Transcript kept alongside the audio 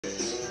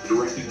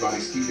Directed by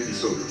Steven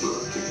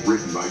Soderbergh.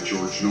 Written by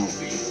George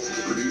Nolte.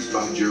 Produced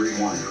by Jerry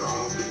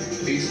Weintraub.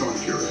 Based on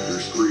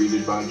characters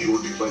created by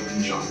George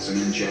Clayton Johnson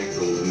and Jack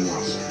Golden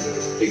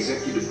Russell.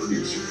 Executive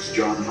producers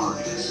John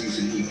Hardy,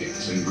 Susan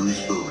Eakins, and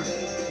Bruce Berman.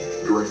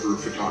 Director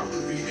of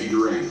Photography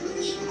Peter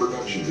Andrews.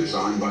 Production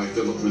design by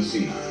Philip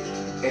Messina.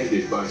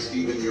 Edited by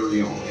Stephen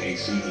Muriel,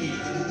 ACE.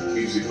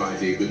 Music by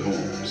David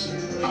Holmes.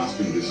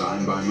 Costume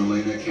design by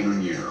Milena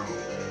Canoniero.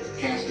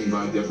 Casting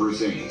by Deborah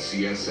Zane,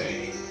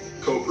 CSA.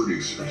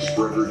 Co-producers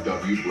Frederick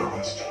W.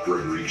 Brost,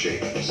 Gregory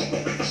Jacobs.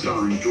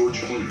 Starring George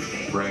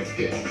Clooney, Brad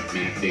Pitt,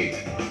 Matt Damon,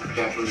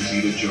 Catherine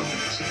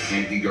Zeta-Jones,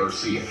 Andy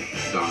Garcia,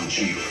 Don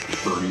Cheadle,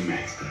 Bernie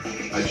Mac.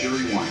 A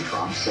Jerry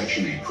Weintraub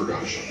Section 8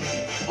 production.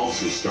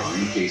 Also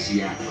starring Casey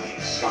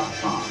Affleck, Scott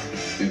Conn,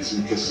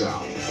 Vincent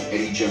Cassell,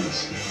 Eddie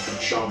Jemison,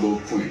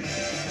 Shawbo Quinn,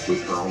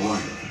 with Carl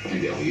Reiner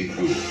and Elliot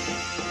Gould.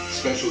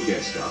 Special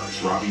guest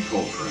stars Robbie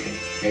Coltrane,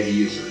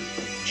 Eddie Izzard,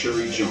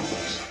 Cherry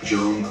Jones,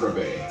 Jerome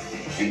Crabbe,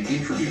 and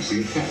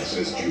introducing Tess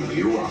as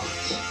Julia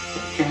Roberts.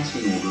 Cast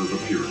in order of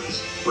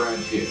appearance: Brad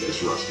Pitt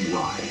as Rusty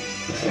Ryan,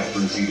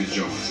 Catherine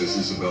Zeta-Jones as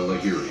Isabella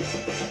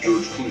Lahiri,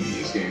 George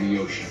Clooney as Danny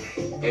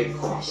Ocean, Ed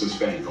Cross as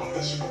bank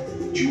officer,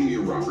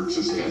 Julia Roberts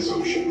as Tess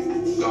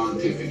Ocean, Don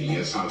Tiffany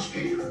as house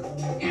painter,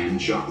 Anne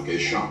Jacques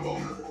as shop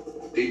owner,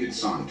 David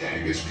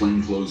Sontag as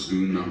plainclothes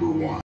goon number 1.